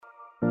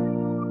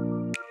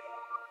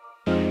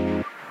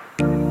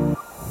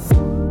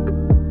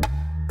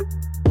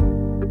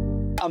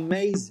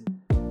Amazing.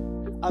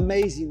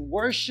 Amazing.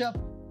 Worship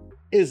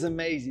is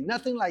amazing.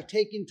 Nothing like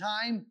taking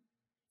time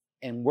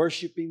and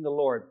worshiping the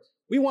Lord.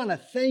 We want to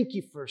thank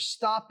you for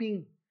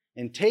stopping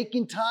and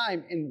taking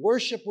time and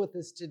worship with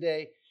us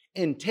today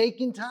and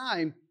taking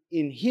time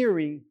in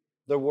hearing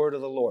the word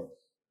of the Lord.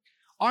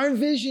 Our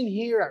vision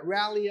here at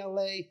Rally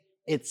LA,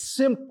 it's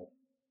simple.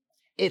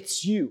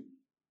 It's you.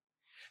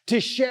 To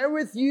share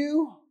with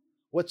you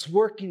what's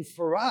working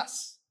for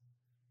us,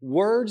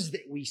 words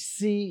that we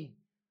see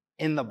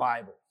in the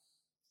Bible.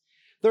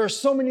 There are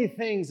so many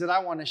things that I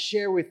want to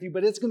share with you,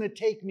 but it's going to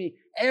take me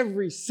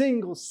every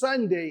single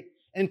Sunday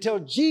until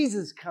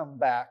Jesus comes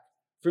back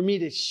for me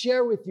to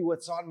share with you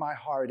what's on my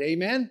heart.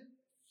 Amen?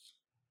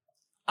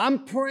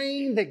 I'm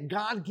praying that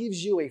God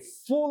gives you a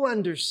full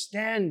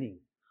understanding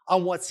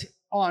on what's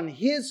on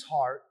His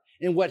heart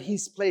and what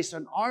He's placed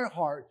on our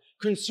heart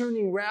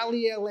concerning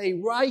Rally LA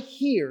right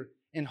here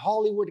in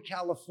Hollywood,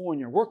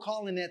 California. We're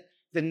calling it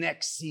the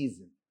next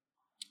season.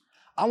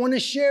 I want to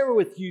share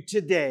with you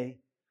today,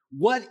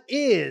 what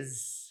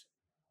is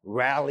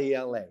Rally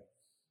LA?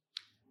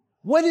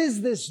 What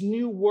is this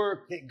new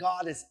work that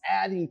God is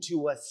adding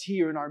to us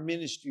here in our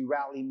ministry,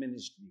 Rally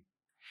Ministry,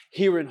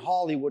 here in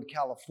Hollywood,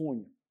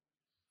 California?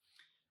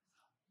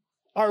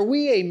 Are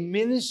we a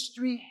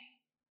ministry,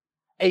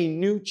 a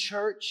new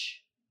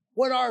church?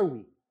 What are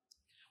we?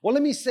 Well,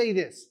 let me say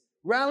this.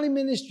 Rally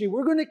Ministry,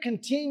 we're going to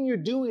continue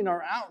doing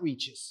our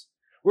outreaches.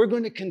 We're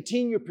going to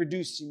continue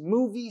producing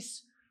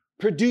movies,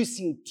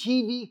 producing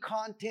TV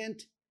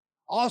content,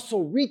 also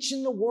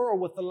reaching the world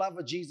with the love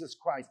of Jesus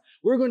Christ.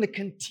 We're going to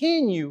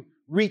continue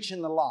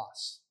reaching the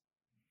lost.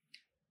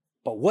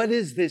 But what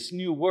is this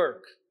new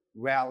work,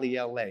 Rally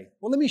LA?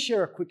 Well, let me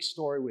share a quick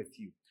story with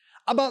you.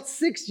 About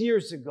 6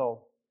 years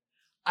ago,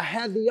 I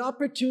had the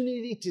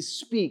opportunity to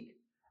speak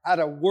at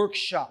a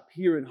workshop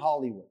here in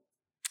Hollywood.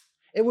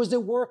 It was a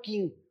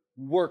working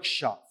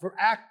workshop for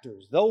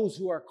actors, those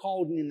who are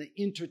called in the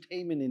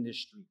entertainment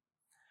industry.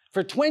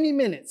 For 20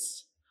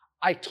 minutes,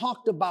 I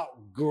talked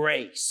about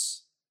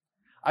grace.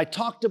 I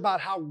talked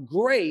about how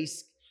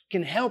grace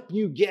can help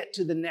you get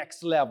to the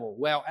next level.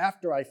 Well,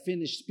 after I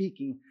finished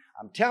speaking,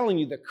 I'm telling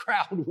you, the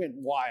crowd went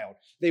wild.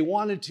 They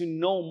wanted to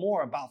know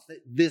more about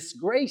this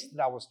grace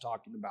that I was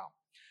talking about.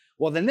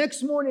 Well, the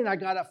next morning I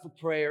got up for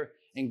prayer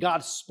and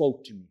God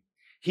spoke to me.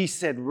 He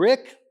said,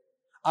 Rick,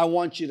 I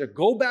want you to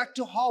go back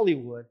to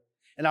Hollywood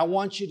and I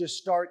want you to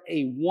start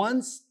a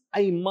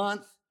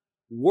once-a-month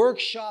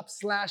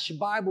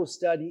workshop/Bible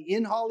study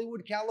in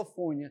Hollywood,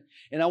 California.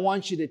 And I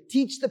want you to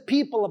teach the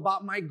people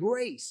about my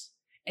grace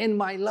and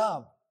my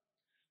love.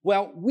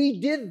 Well, we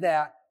did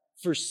that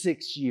for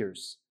 6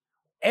 years.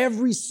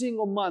 Every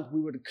single month,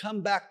 we would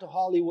come back to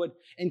Hollywood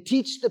and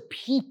teach the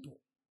people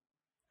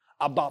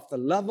about the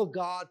love of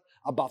God,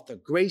 about the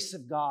grace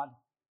of God,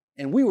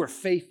 and we were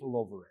faithful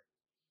over it.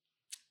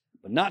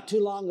 But not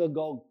too long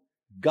ago,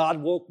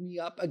 God woke me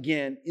up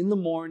again in the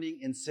morning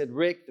and said,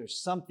 Rick, there's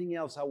something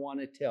else I want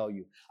to tell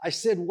you. I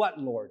said,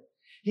 what, Lord?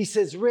 He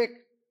says, Rick,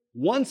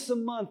 once a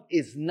month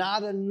is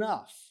not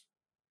enough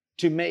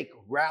to make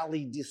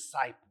Rally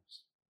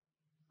disciples.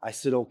 I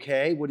said,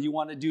 okay, what do you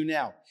want to do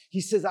now?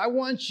 He says, I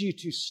want you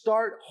to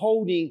start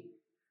holding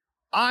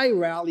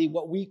iRally,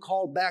 what we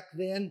called back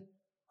then.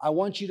 I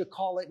want you to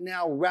call it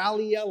now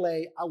Rally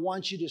LA. I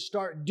want you to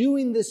start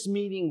doing this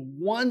meeting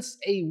once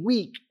a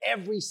week,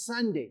 every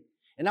Sunday.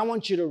 And I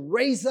want you to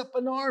raise up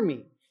an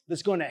army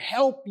that's going to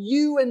help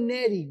you and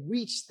Nettie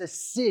reach the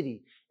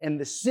city. And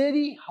the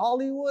city,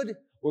 Hollywood,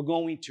 we're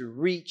going to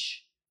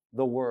reach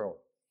the world.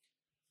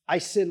 I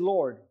said,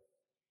 Lord,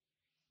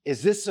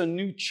 is this a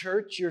new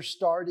church you're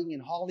starting in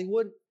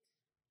Hollywood?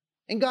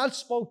 And God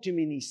spoke to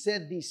me and He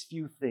said these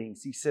few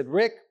things. He said,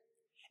 Rick,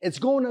 it's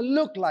going to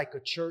look like a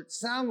church,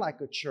 sound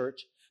like a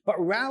church, but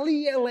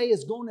Rally LA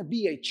is going to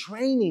be a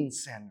training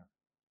center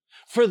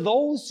for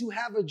those who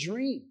have a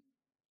dream.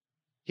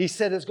 He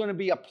said it's going to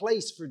be a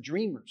place for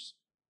dreamers.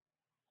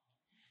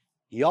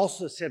 He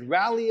also said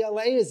Rally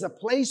LA is a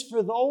place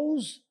for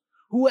those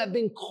who have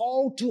been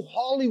called to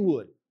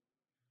Hollywood,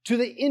 to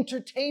the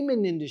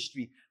entertainment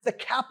industry, the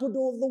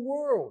capital of the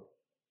world.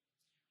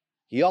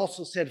 He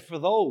also said for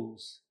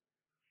those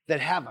that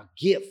have a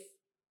gift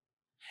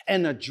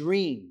and a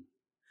dream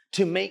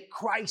to make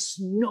Christ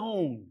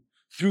known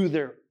through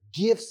their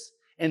gifts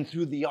and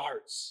through the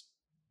arts.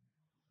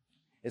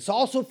 It's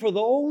also for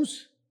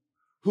those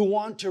who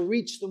want to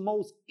reach the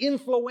most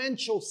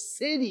influential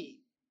city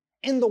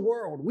in the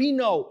world. We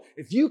know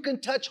if you can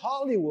touch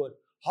Hollywood,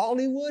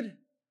 Hollywood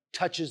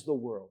touches the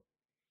world.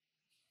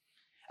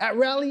 At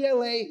Rally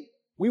LA,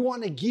 we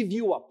want to give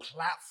you a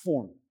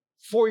platform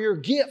for your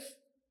gift,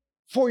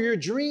 for your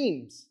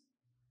dreams,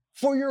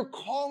 for your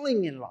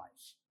calling in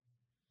life.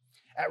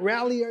 At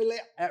Rally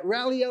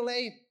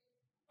LA,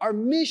 our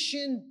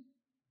mission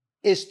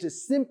is to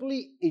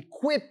simply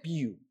equip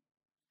you,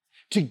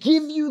 to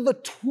give you the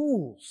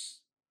tools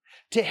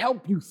to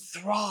help you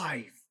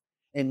thrive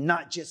and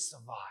not just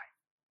survive.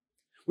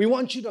 We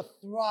want you to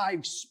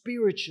thrive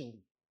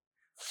spiritually,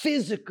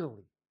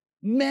 physically,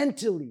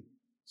 mentally,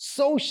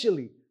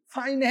 socially,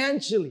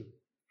 financially,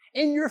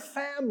 in your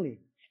family,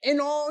 in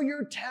all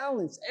your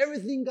talents,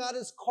 everything God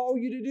has called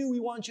you to do. We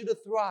want you to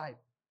thrive.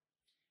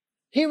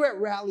 Here at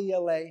Rally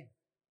LA,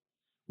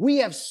 we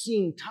have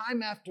seen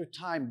time after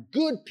time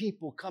good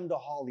people come to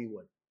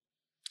Hollywood.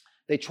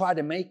 They try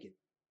to make it.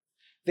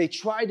 They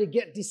try to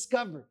get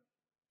discovered,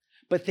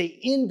 but they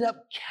end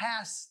up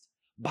cast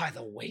by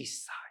the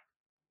wayside.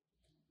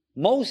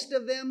 Most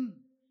of them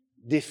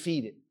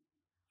defeated.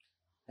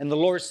 And the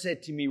Lord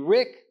said to me,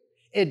 Rick,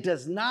 it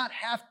does not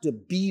have to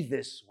be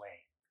this way.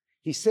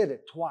 He said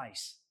it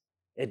twice.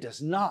 It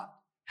does not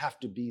have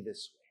to be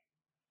this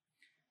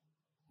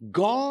way.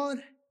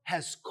 God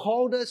has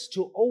called us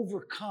to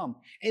overcome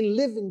and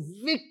live in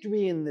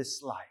victory in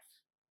this life.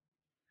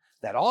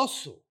 That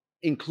also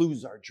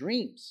includes our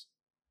dreams.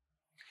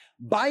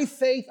 By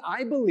faith,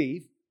 I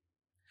believe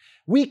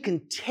we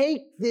can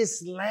take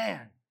this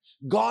land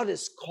God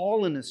is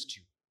calling us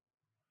to.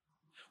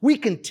 We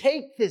can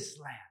take this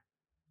land.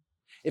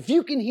 If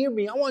you can hear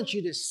me, I want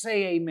you to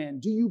say amen.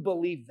 Do you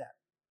believe that?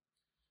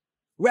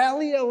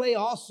 Rally LA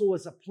also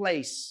is a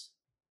place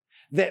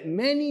that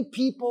many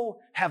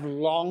people have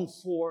longed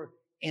for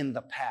in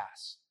the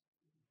past.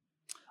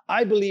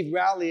 I believe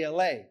Rally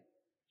LA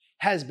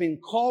has been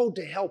called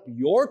to help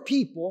your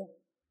people,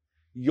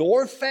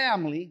 your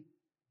family,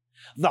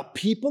 the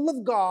people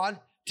of God,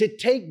 to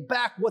take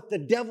back what the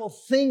devil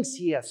thinks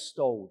he has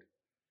stolen.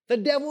 The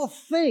devil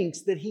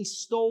thinks that he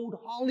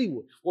stole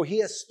Hollywood, or he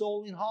has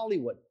stolen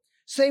Hollywood.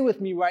 Say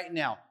with me right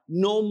now,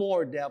 no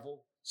more,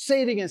 devil.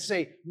 Say it again,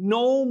 say,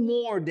 no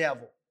more,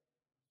 devil.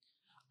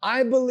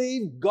 I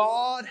believe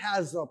God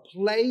has a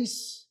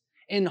place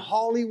in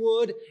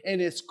Hollywood,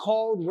 and it's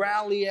called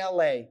Rally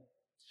LA.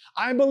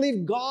 I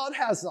believe God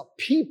has a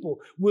people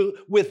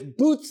with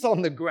boots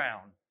on the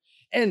ground.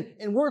 And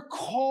we're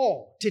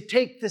called to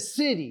take the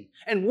city,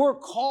 and we're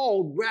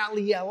called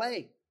Rally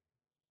LA.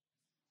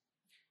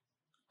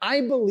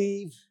 I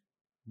believe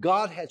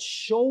God has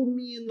shown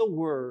me in the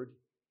Word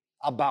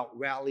about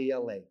Rally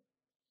LA.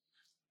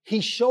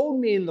 He showed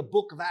me in the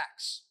book of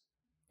Acts.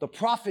 The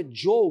prophet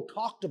Joel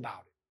talked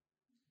about it.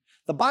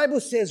 The Bible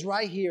says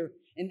right here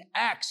in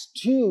Acts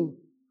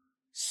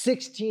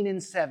 2:16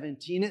 and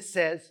 17, it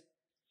says,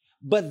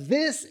 but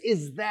this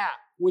is that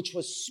which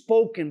was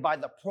spoken by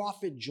the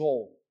prophet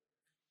Joel.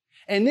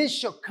 And it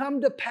shall come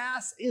to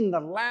pass in the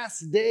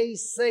last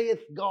days,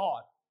 saith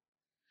God,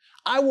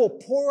 I will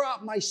pour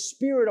out my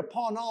spirit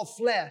upon all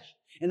flesh.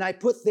 And I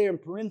put there in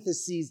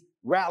parentheses,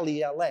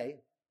 Rally LA.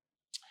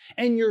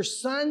 And your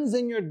sons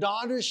and your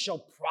daughters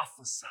shall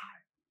prophesy.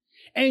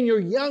 And your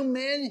young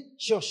men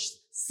shall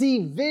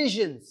see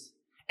visions.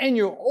 And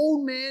your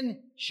old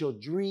men shall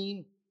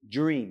dream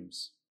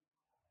dreams.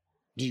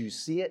 Do you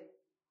see it?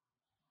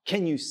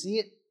 Can you see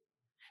it?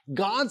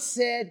 God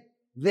said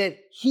that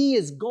He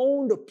is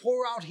going to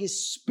pour out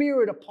His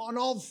Spirit upon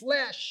all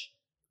flesh,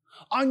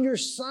 on your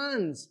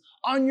sons,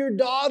 on your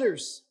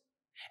daughters,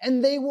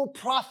 and they will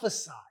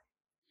prophesy.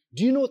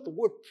 Do you know what the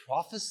word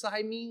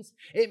prophesy means?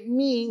 It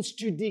means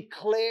to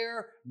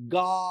declare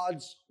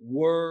God's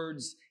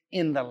words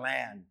in the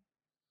land.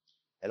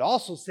 It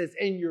also says,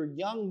 and your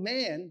young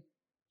man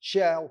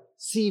shall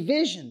see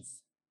visions.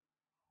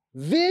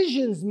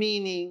 Visions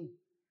meaning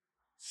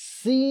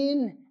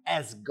seeing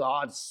as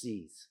God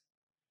sees.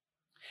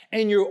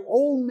 And your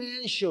old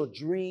man shall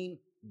dream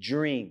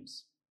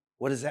dreams.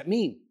 What does that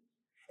mean?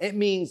 It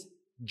means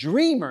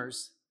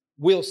dreamers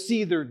will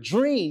see their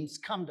dreams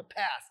come to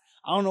pass.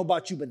 I don't know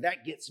about you, but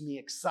that gets me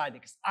excited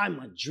because I'm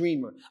a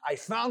dreamer. I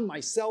found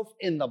myself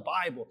in the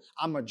Bible.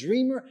 I'm a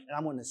dreamer, and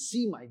I'm going to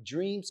see my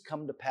dreams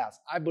come to pass.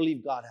 I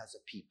believe God has a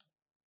people.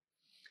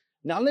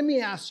 Now, let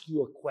me ask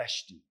you a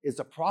question. Is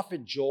the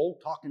prophet Joel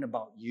talking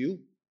about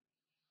you?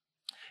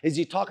 Is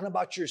he talking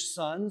about your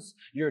sons,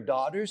 your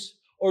daughters,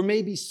 or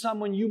maybe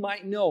someone you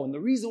might know? And the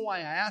reason why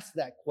I ask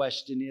that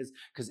question is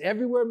because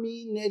everywhere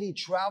me and Nettie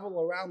travel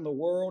around the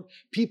world,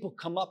 people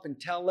come up and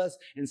tell us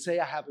and say,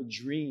 I have a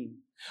dream.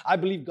 I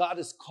believe God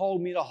has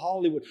called me to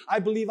Hollywood. I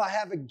believe I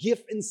have a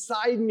gift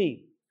inside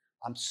me.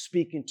 I'm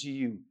speaking to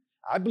you.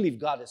 I believe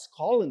God is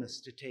calling us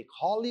to take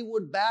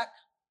Hollywood back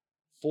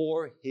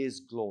for His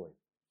glory.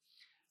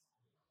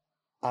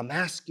 I'm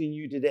asking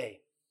you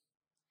today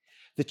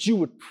that you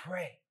would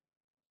pray,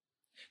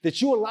 that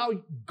you allow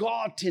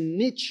God to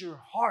knit your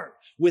heart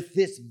with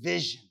this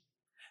vision,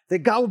 that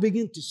God will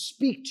begin to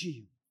speak to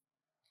you.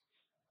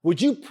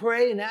 Would you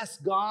pray and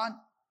ask God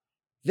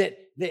that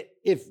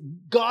if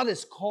God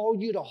has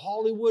called you to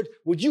Hollywood,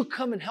 would you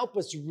come and help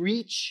us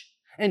reach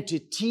and to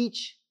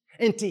teach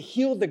and to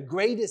heal the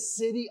greatest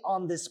city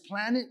on this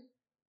planet?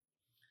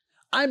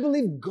 I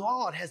believe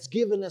God has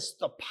given us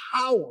the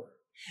power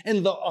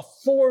and the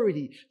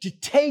authority to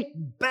take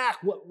back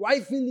what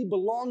rightfully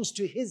belongs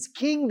to His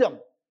kingdom.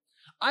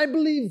 I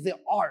believe the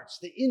arts,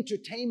 the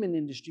entertainment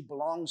industry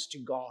belongs to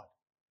God.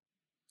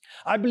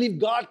 I believe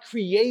God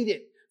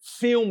created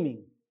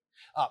filming,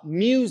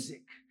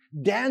 music,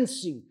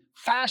 dancing,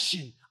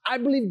 fashion. I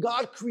believe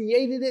God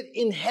created it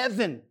in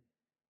heaven.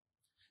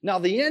 Now,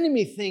 the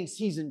enemy thinks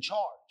he's in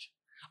charge.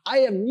 I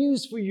have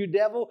news for you,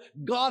 devil.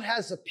 God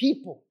has a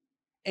people,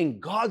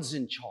 and God's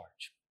in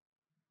charge.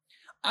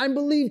 I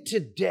believe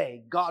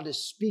today God is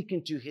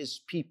speaking to His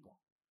people.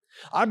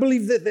 I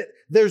believe that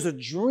there's a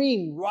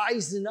dream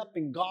rising up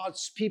in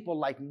God's people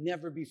like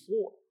never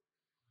before.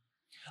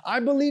 I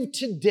believe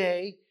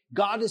today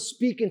God is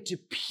speaking to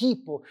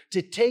people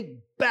to take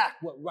back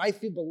what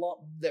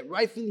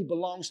rightfully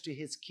belongs to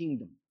His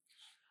kingdom.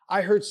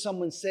 I heard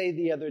someone say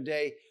the other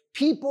day,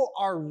 people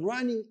are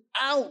running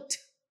out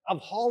of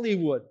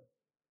Hollywood.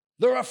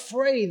 They're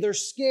afraid, they're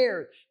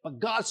scared. But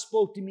God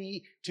spoke to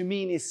me and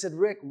He said,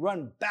 Rick,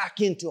 run back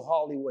into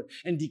Hollywood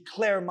and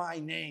declare my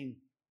name.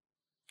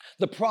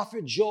 The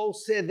prophet Joel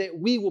said that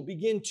we will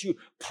begin to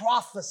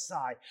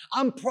prophesy.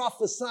 I'm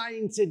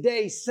prophesying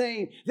today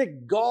saying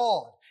that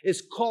God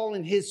is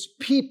calling His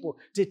people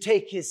to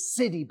take His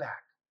city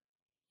back.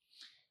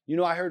 You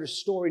know, I heard a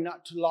story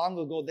not too long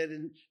ago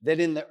that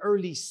in the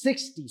early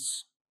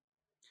 60s,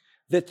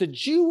 that the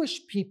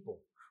Jewish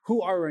people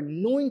who are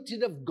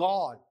anointed of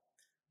God,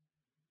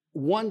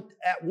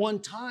 at one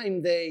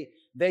time they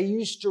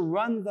used to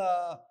run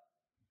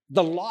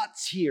the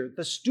lots here,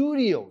 the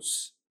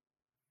studios.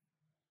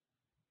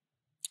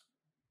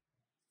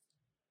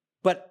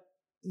 But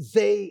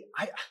I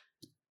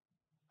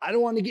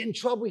don't want to get in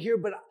trouble here,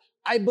 but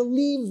I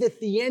believe that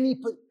the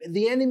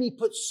enemy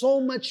put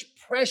so much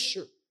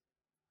pressure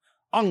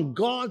on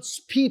God's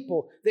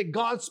people that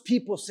God's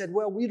people said,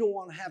 well, we don't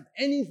want to have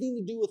anything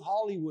to do with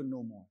Hollywood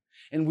no more.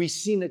 And we've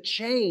seen a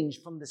change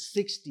from the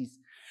 60s.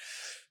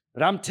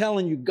 But I'm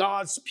telling you,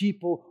 God's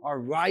people are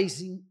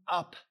rising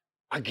up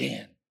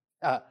again.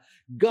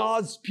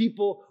 God's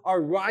people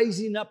are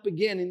rising up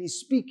again, and He's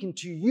speaking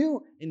to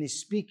you and He's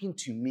speaking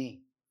to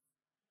me.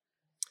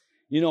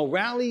 You know,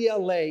 Rally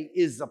LA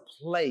is a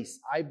place,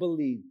 I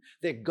believe,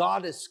 that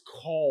God has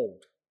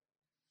called.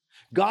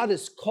 God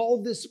has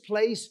called this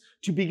place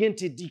to begin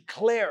to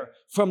declare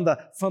from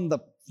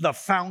the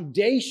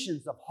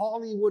foundations of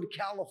Hollywood,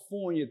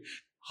 California,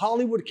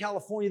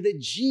 that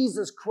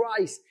Jesus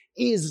Christ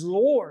is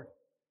Lord.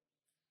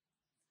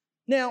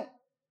 Now,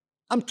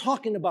 I'm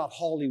talking about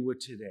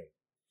Hollywood today.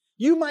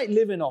 You might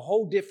live in a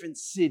whole different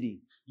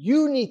city.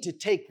 You need to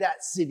take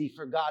that city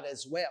for God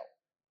as well.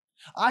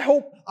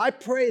 I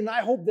pray and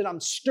I hope that I'm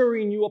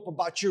stirring you up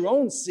about your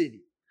own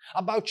city,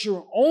 about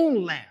your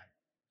own land,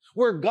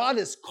 where God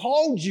has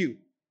called you.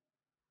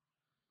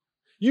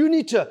 You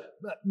need to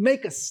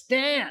make a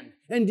stand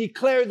and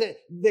declare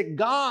that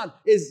God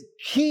is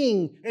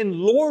King and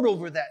Lord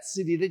over that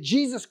city, that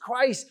Jesus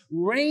Christ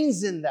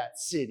reigns in that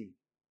city.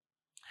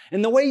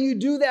 And the way you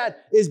do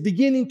that is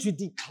beginning to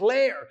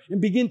declare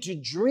and begin to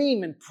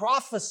dream and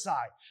prophesy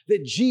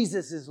that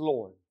Jesus is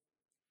Lord.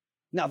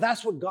 Now,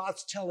 that's what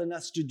God's telling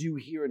us to do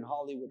here in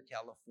Hollywood,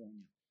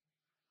 California.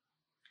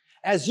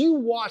 As you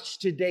watch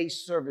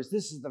today's service,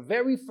 this is the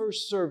very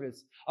first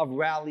service of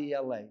Rally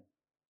LA.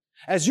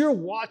 As you're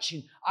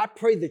watching, I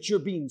pray that you're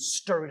being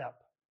stirred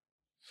up.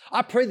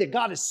 I pray that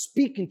God is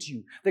speaking to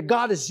you, that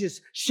God is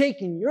just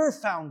shaking your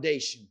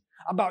foundation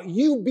about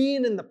you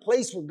being in the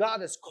place where God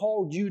has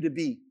called you to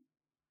be.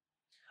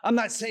 I'm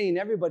not saying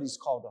everybody's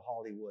called to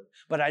Hollywood,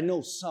 but I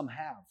know some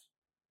have.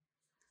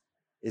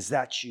 Is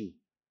that you?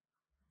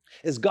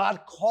 Is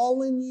God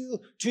calling you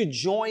to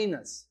join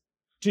us,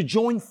 to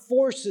join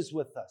forces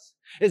with us?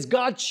 Is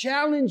God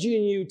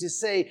challenging you to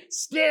say,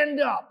 stand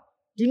up?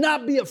 Do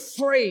not be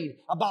afraid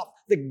about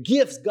the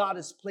gifts God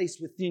has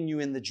placed within you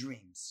in the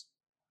dreams.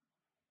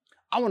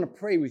 I want to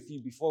pray with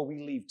you before we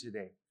leave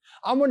today.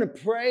 I want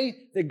to pray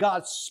that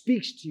God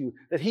speaks to you,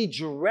 that He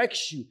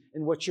directs you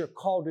in what you're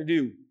called to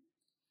do.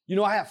 You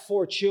know, I have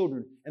 4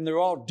 children, and they're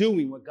all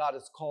doing what God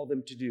has called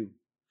them to do.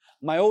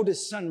 My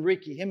oldest son,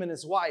 Ricky, him and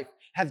his wife,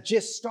 have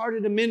just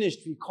started a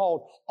ministry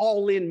called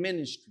All In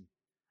Ministry.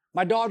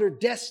 My daughter,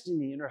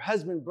 Destiny, and her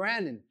husband,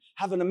 Brandon,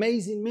 have an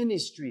amazing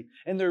ministry,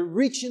 and they're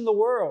reaching the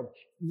world.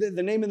 The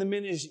name of the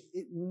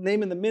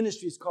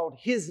ministry is called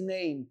His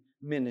Name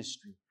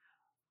Ministry.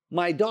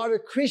 My daughter,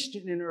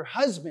 Christian, and her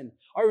husband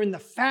are in the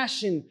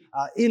fashion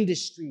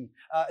industry.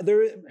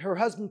 Her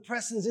husband,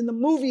 Preston's in the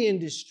movie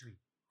industry.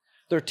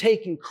 They're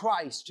taking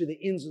Christ to the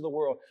ends of the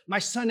world. My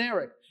son,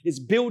 Eric, is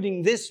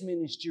building this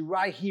ministry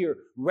right here,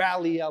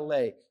 Rally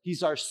LA.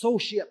 He's our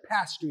associate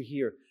pastor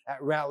here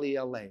at Rally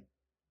LA.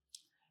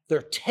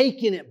 They're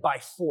taking it by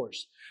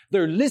force.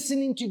 They're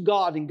listening to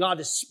God, and God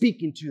is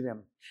speaking to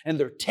them, and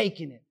they're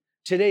taking it.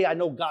 Today, I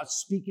know God's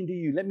speaking to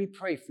you. Let me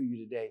pray for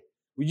you today.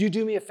 Would you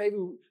do me a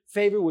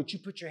favor? Would you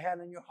put your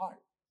hand on your heart?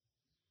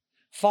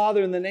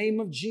 Father, in the name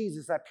of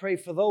Jesus, I pray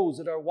for those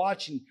that are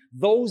watching,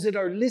 those that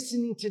are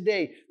listening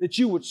today, that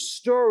you would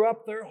stir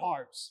up their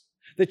hearts,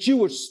 that you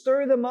would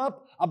stir them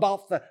up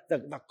about the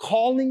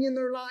calling in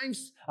their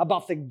lives,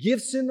 about the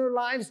gifts in their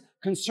lives,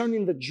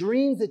 concerning the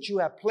dreams that you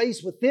have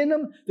placed within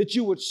them, that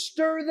you would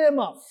stir them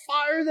up,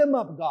 fire them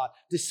up, God,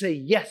 to say,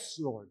 yes,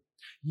 Lord.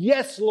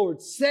 Yes,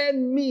 Lord.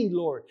 Send me,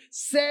 Lord.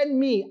 Send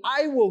me.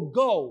 I will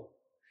go,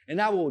 and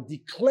I will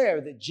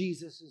declare that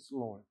Jesus is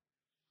Lord.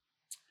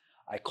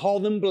 I call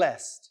them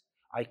blessed.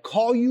 I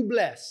call you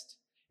blessed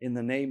in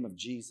the name of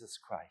Jesus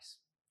Christ.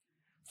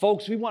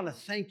 Folks, we want to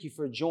thank you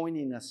for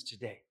joining us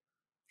today.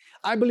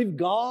 I believe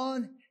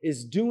God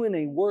is doing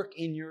a work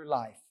in your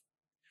life.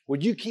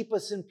 Would you keep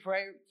us in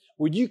prayer?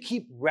 Would you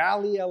keep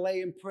Rally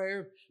LA in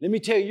prayer? Let me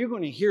tell you, you're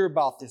going to hear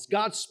about this.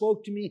 God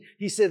spoke to me.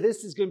 He said,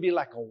 this is going to be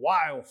like a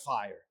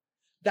wildfire.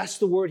 That's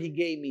the word He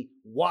gave me,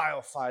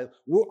 wildfire.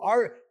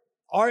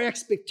 Our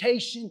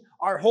expectation,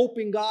 our hope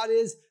in God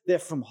is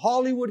that from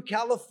Hollywood,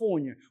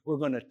 California, we're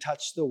going to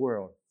touch the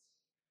world.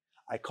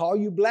 I call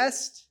you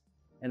blessed,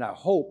 and I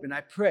hope and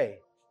I pray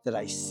that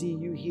I see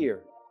you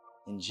here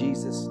in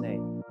Jesus'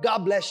 name. God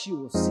bless you.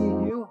 We'll see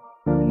you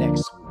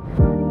next week.